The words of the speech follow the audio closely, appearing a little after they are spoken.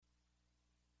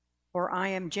For I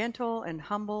am gentle and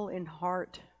humble in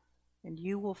heart, and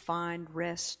you will find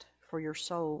rest for your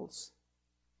souls.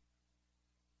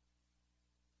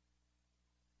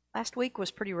 Last week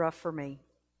was pretty rough for me.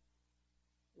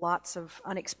 Lots of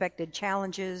unexpected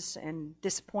challenges and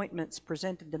disappointments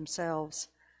presented themselves,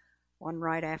 one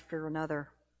right after another.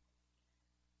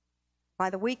 By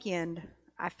the weekend,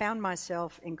 I found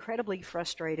myself incredibly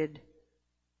frustrated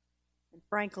and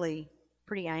frankly,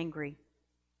 pretty angry.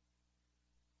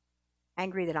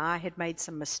 Angry that I had made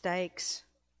some mistakes,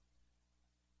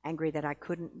 angry that I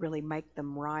couldn't really make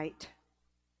them right,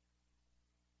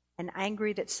 and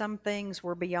angry that some things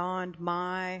were beyond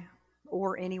my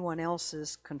or anyone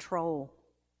else's control.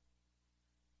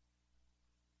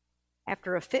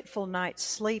 After a fitful night's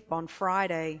sleep on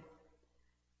Friday,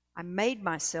 I made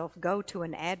myself go to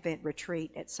an Advent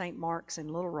retreat at St. Mark's in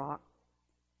Little Rock.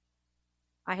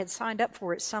 I had signed up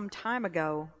for it some time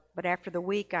ago, but after the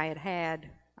week I had,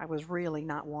 I was really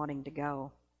not wanting to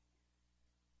go.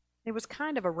 It was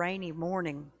kind of a rainy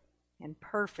morning and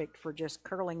perfect for just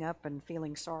curling up and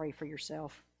feeling sorry for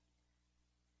yourself.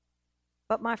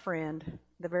 But my friend,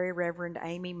 the very Reverend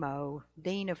Amy Moe,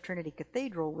 Dean of Trinity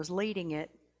Cathedral, was leading it,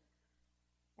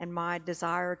 and my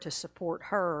desire to support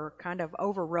her kind of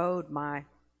overrode my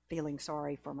feeling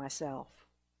sorry for myself.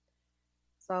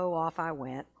 So off I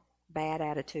went, bad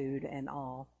attitude and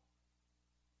all.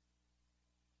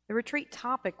 The retreat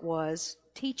topic was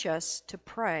Teach Us to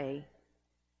Pray,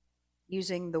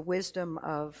 using the wisdom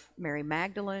of Mary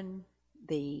Magdalene,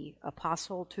 the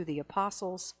apostle to the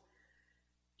apostles,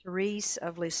 Therese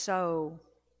of Lisieux,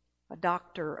 a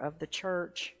doctor of the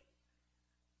church,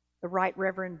 the Right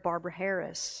Reverend Barbara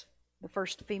Harris, the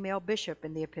first female bishop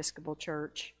in the Episcopal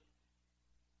Church,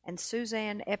 and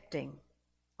Suzanne Epting,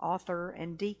 author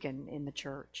and deacon in the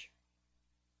church.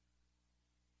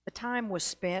 The time was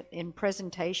spent in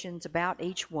presentations about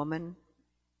each woman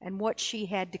and what she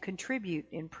had to contribute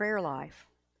in prayer life,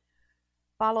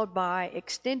 followed by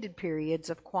extended periods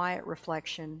of quiet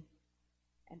reflection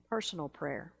and personal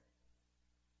prayer.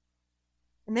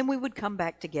 And then we would come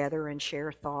back together and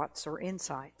share thoughts or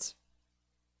insights.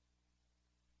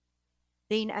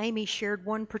 Dean Amy shared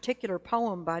one particular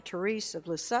poem by Therese of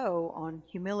Lisieux on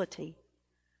humility.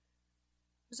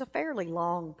 It was a fairly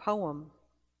long poem,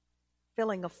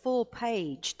 filling a full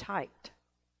page typed.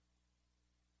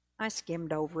 I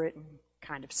skimmed over it and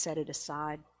kind of set it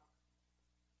aside.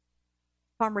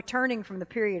 Upon returning from the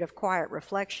period of quiet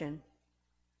reflection,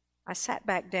 I sat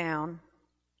back down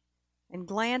and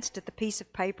glanced at the piece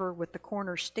of paper with the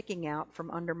corner sticking out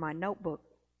from under my notebook.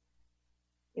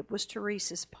 It was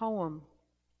Therese's poem,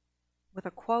 with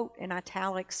a quote in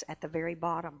italics at the very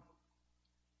bottom.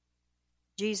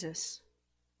 Jesus,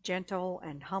 gentle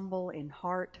and humble in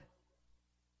heart,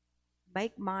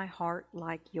 make my heart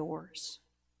like yours.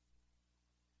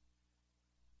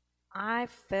 I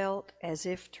felt as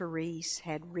if Therese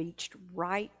had reached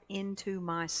right into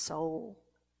my soul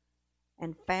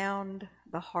and found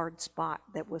the hard spot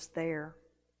that was there,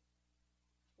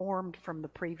 formed from the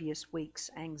previous week's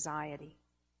anxiety.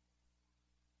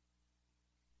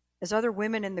 As other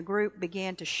women in the group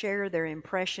began to share their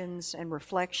impressions and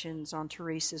reflections on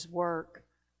Therese's work,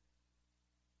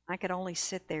 I could only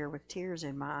sit there with tears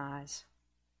in my eyes.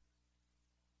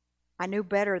 I knew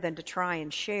better than to try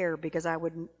and share because I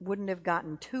wouldn't have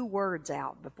gotten 2 words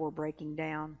out before breaking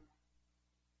down.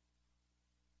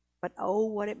 But oh,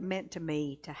 what it meant to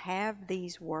me to have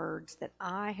these words that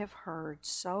I have heard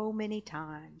so many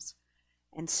times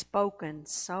and spoken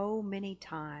so many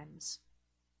times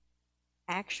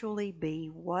actually be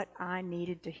what I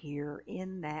needed to hear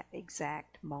in that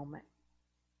exact moment.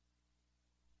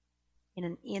 In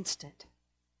an instant,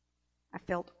 I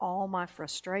felt all my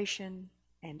frustration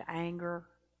and anger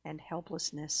and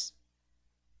helplessness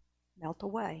melt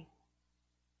away.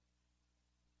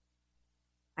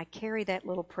 I carry that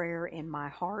little prayer in my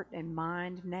heart and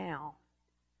mind now,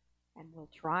 and will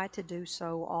try to do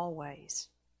so always.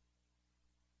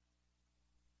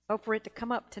 So for it to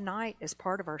come up tonight as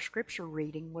part of our scripture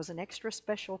reading was an extra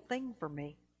special thing for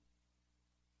me.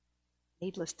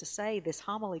 Needless to say, this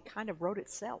homily kind of wrote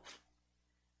itself,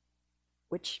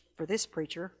 which for this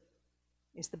preacher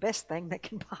is the best thing that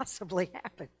can possibly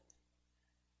happen.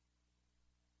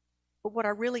 But what I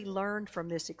really learned from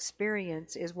this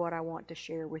experience is what I want to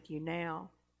share with you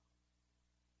now.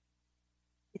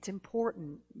 It's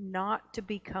important not to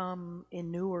become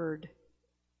inured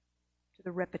to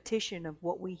the repetition of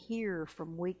what we hear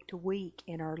from week to week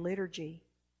in our liturgy.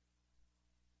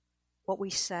 What we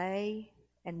say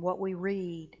and what we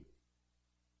read,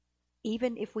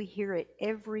 even if we hear it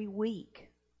every week,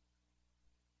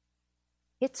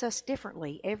 hits us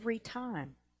differently every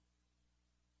time.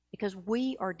 Because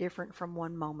we are different from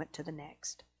one moment to the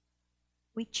next.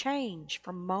 We change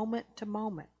from moment to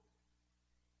moment.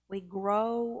 We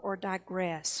grow or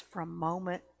digress from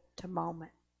moment to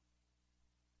moment.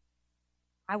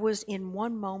 I was in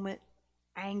one moment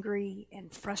angry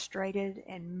and frustrated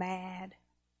and mad.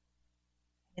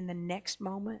 In the next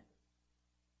moment,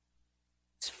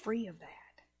 it's free of that.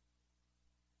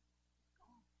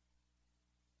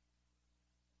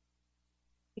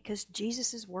 Because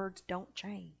Jesus' words don't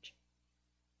change.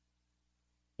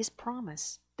 His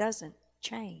promise doesn't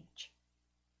change.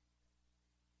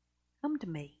 Come to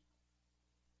me,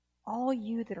 all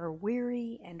you that are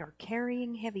weary and are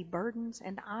carrying heavy burdens,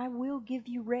 and I will give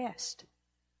you rest.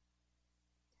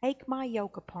 Take my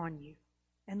yoke upon you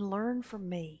and learn from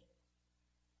me,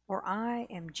 for I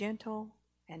am gentle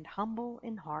and humble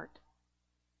in heart.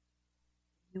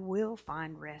 You will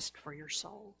find rest for your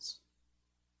souls.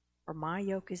 For my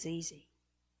yoke is easy,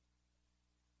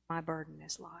 my burden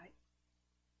is light.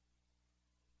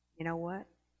 You know what?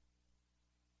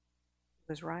 He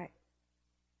was right.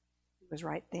 He was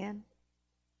right then.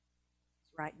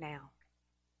 He's right now.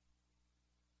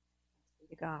 Thanks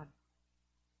be to God.